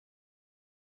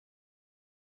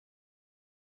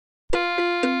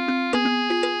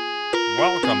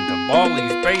Welcome to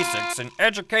Baldi's Basics in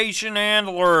Education and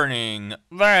Learning.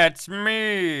 That's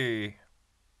me.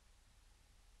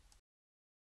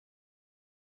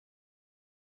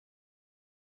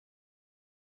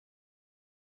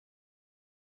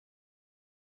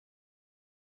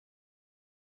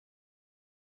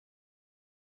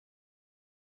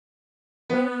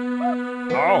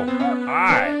 Oh,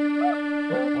 hi.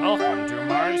 Welcome to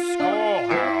my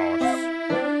schoolhouse.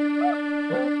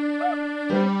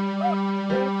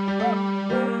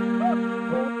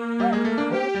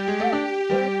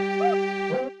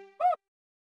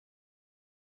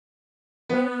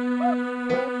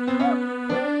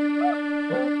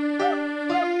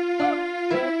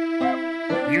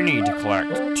 You need to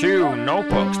collect 2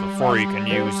 notebooks before you can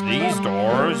use these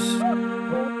doors.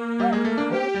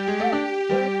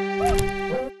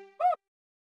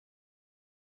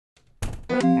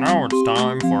 Now it's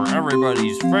time for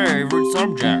everybody's favorite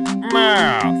subject,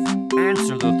 math.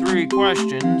 Answer the 3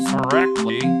 questions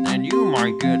correctly, and you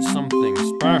might get something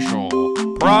special.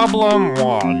 Problem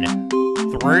 1.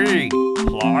 3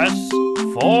 plus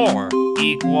 4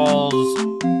 equals...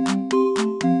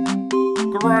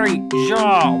 Great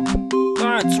job!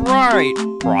 That's right!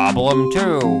 Problem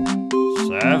 2.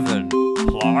 7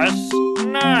 plus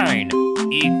 9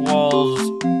 equals...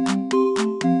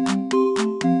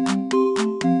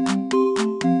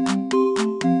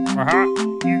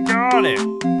 You got it!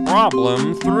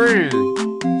 Problem 3.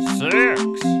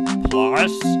 6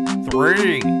 plus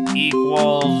 3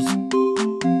 equals...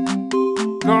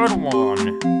 Good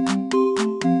one!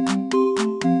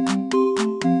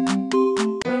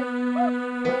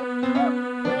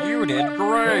 You did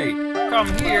great! Come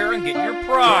here and get your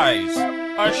prize!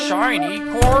 A shiny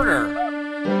quarter!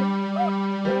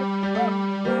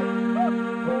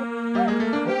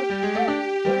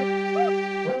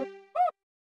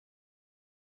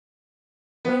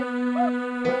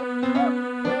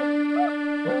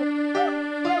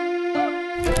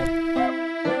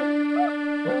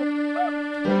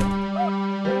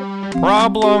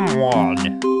 Problem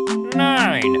 1.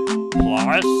 9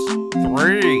 plus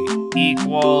 3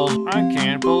 equals... I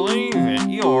can't believe it,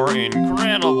 you're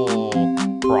incredible.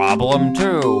 Problem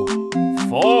 2.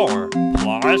 4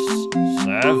 plus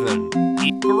 7.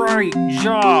 Great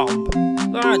job.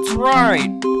 That's right.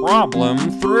 Problem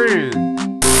 3.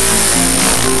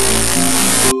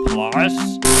 Plus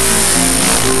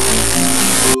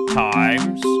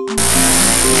times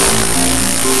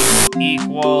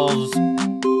equals...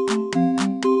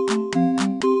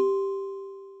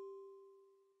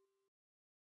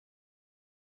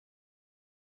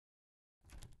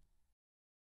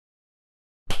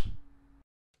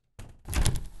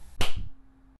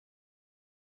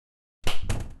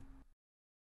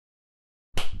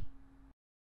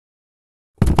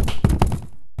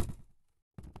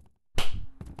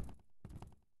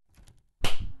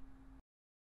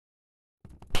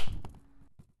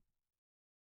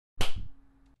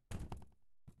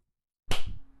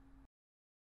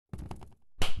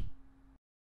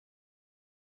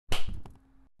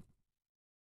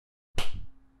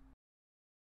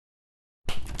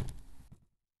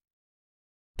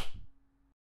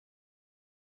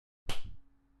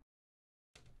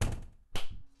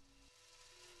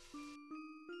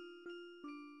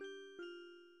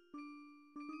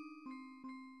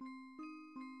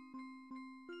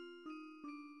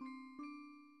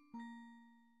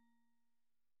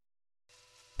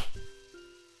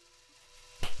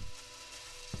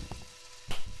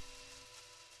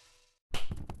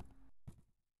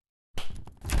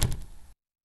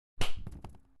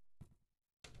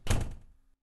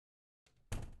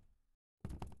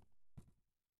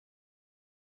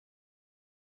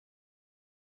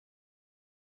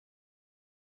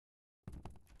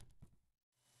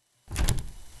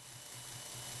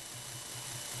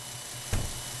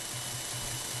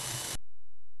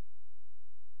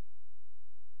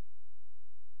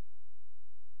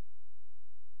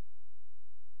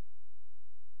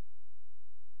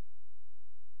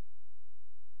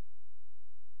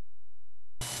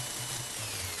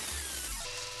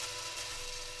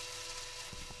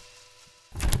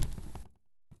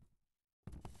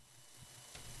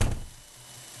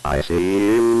 I see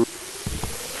you,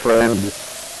 friend.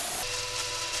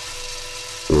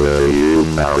 Will you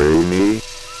marry me?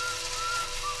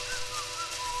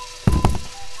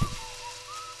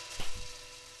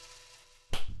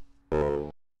 Oh,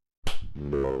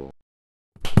 no.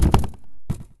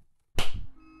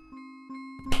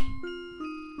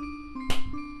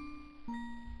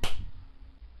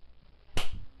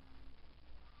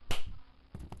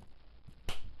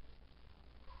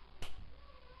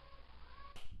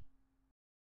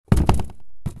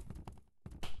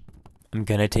 I'm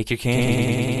gonna take your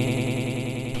candy.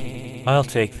 I'll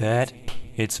take that.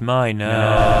 It's mine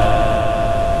now.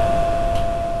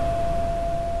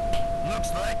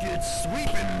 Looks like it's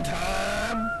sweeping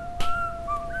time.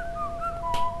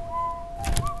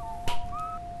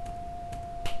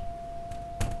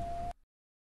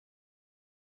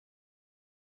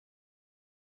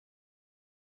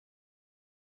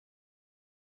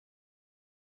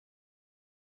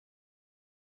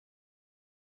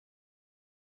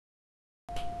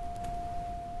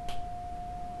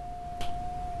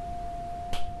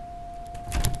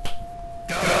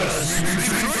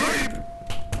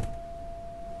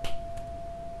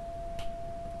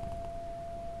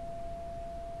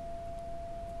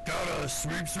 Gotta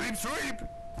sweep, sweep, sweep.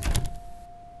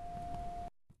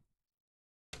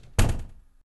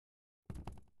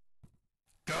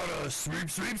 Gotta sweep,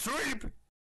 sweep, sweep.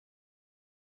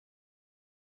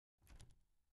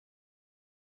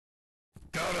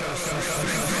 Gotta sweep,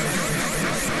 sweep,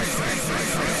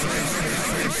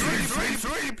 sweep, sweep,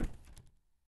 sweep.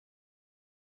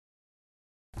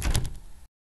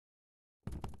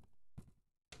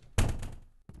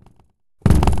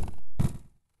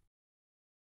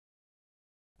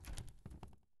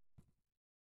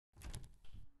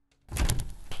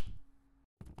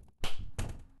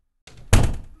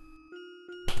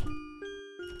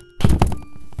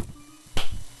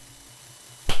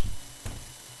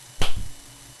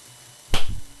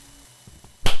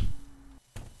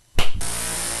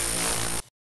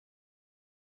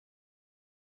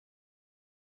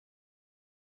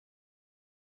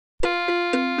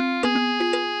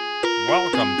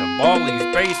 Welcome to Baldi's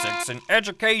Basics in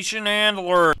Education and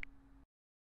Learning.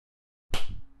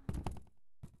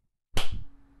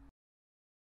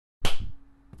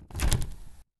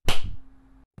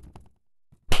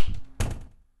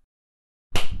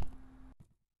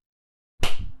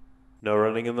 No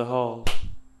running in the hall.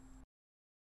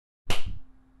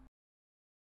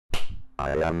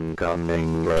 I am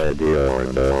coming, ready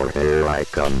order, here I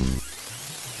come.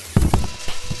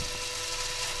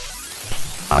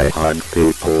 I hug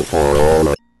people for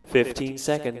all 15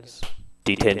 seconds.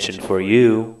 Detention for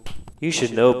you. You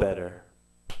should know better.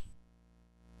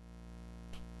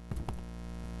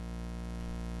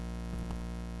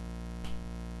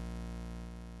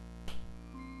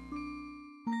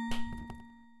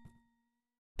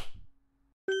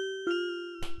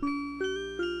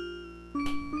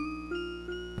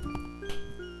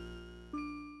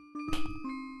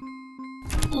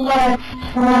 Let's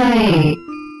play.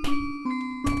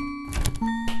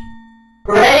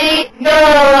 Ready,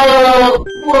 go!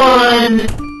 1,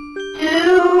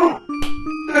 2,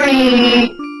 3,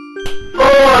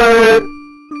 4.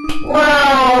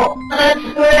 Wow, that's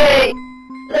great.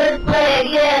 Let's play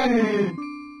again.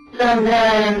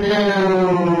 Sometime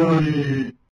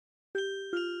soon.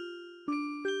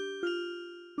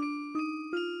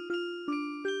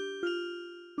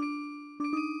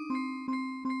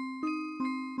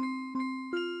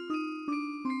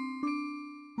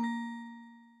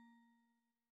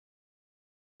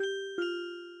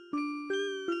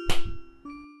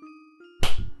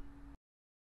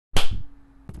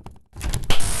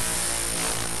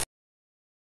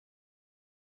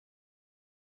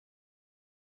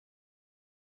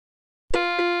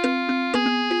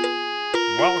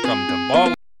 Welcome to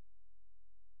Baldi.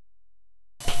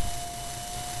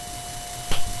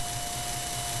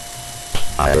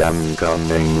 I am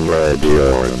coming, ready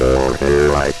order,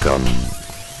 here I come.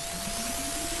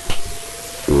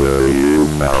 Will you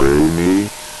marry me?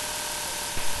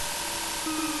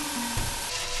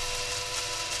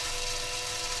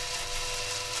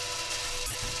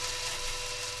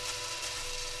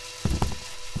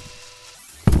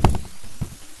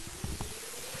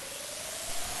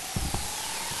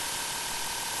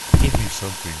 Give you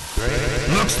something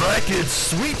great. Looks like it's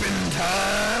sweeping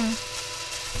time.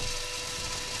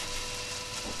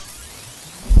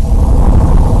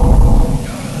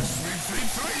 Gotta sweep, sweep,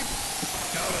 sweep.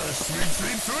 Gotta sweep,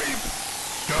 sweep, sweep.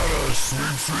 Gotta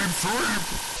sweep, sweep, sweep.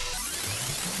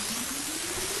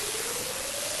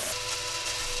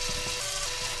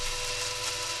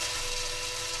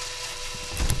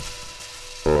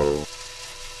 Oh,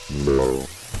 no.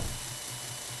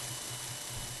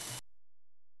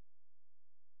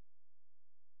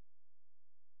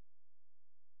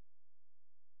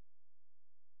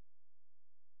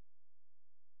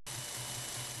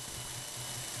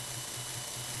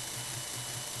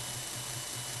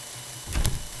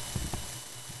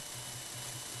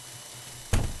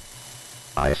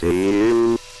 I see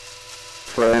you,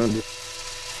 friend.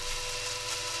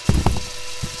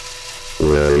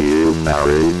 Will you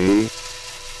marry me?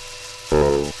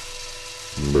 Oh,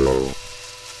 no.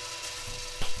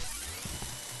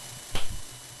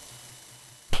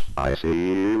 I see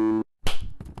you,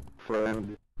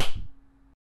 friend.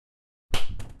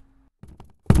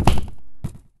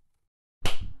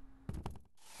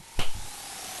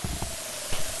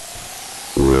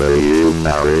 Will you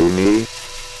marry me?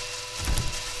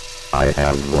 I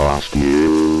have lost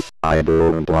you. I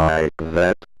don't like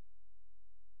that.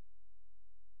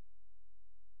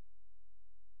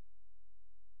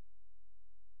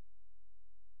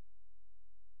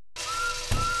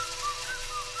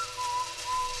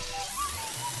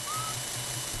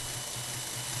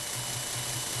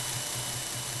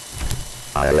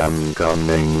 I am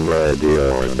coming, ready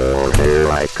or no, here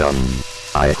I come.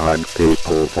 I hug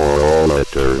people for all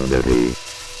eternity.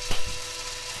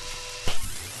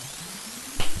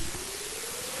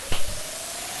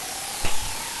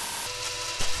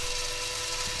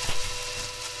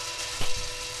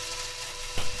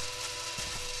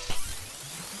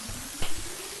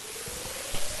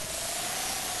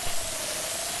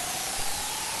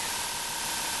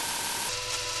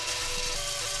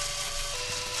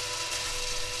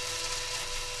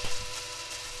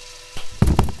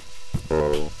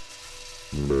 Oh,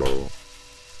 no.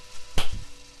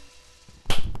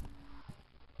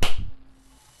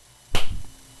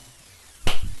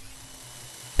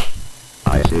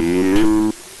 I see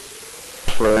you,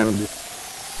 friend.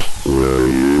 Will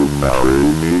you marry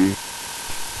me?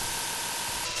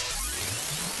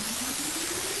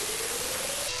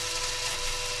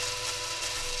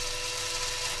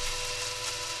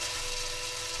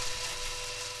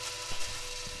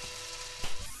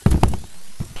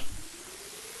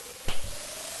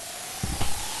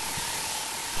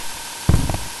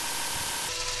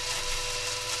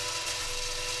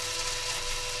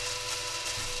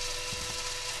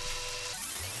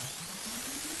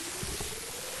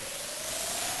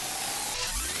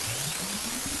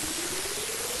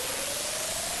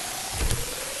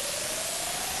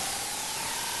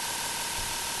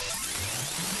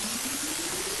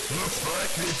 Looks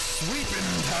like it's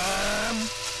sweeping time.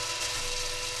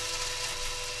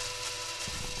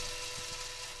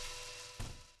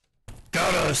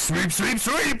 Gotta sweep, sweep,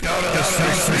 sweep. Gotta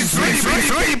sweep, sweep, sweep,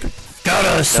 sweep.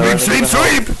 Gotta sweep, sweep,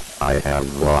 sweep. I have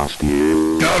lost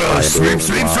you. Gotta sweep,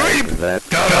 sweep, sweep. That.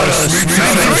 Gotta sweep,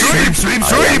 sweep, sweep, I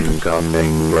sweep. am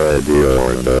coming, ready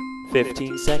or no.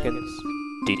 15 seconds.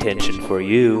 Detention for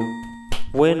you.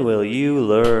 When will you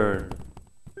learn?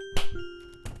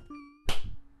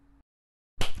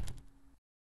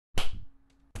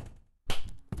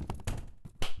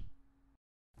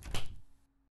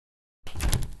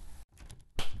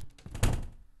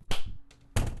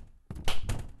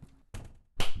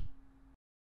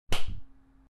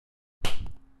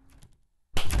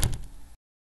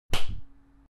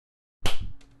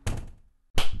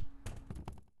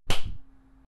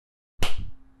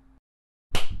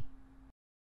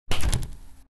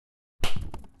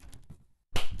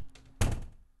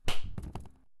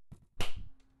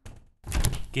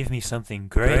 Give me something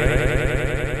great.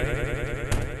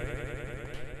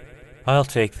 I'll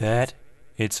take that.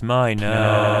 It's mine now.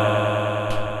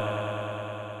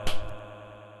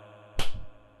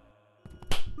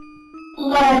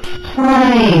 Let's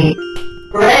play.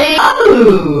 Ready?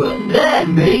 Oh, that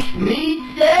makes me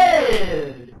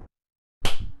sad.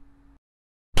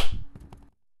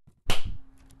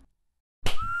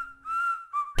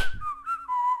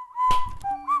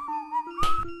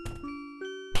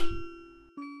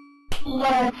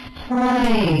 Let's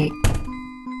play.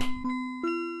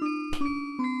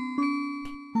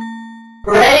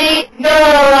 Ready?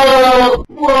 Go!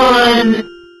 1,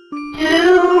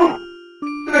 2,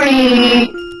 3,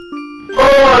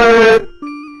 4.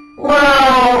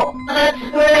 Wow, that's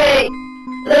great.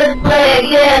 Let's play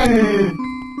again.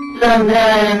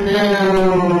 Sometime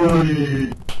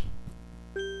soon.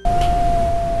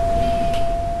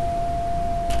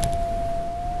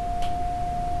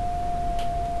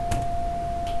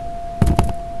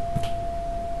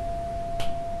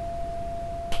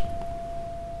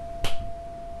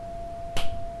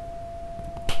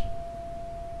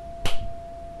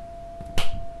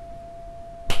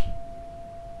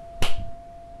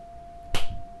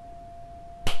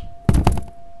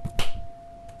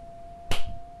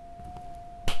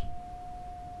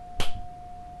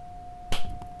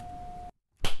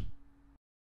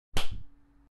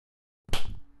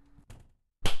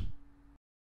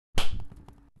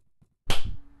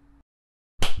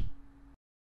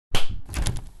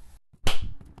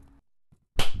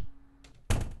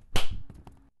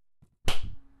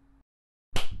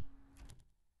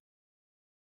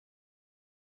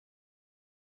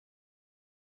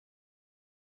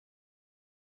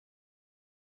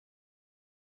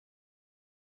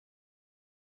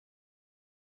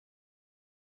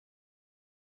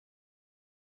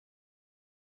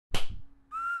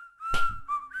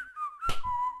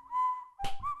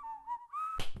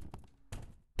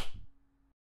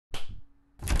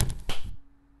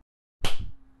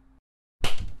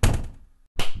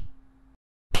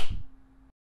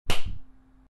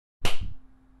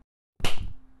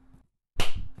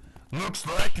 Looks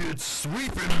like it's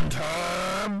sweeping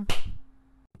time.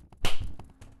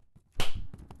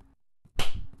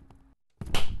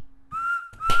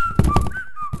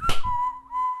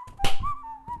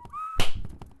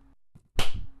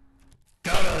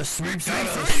 Gotta sweep, sweep,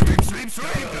 sweep, sweep, sweep,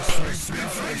 sweep,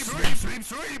 sweep, sweep, sweep,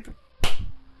 sweep.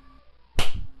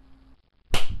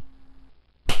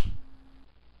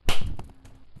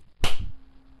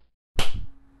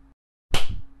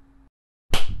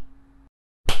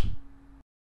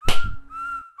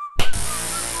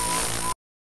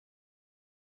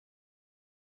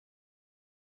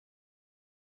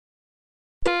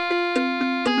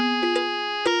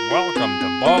 Welcome to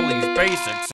Baldi's Basics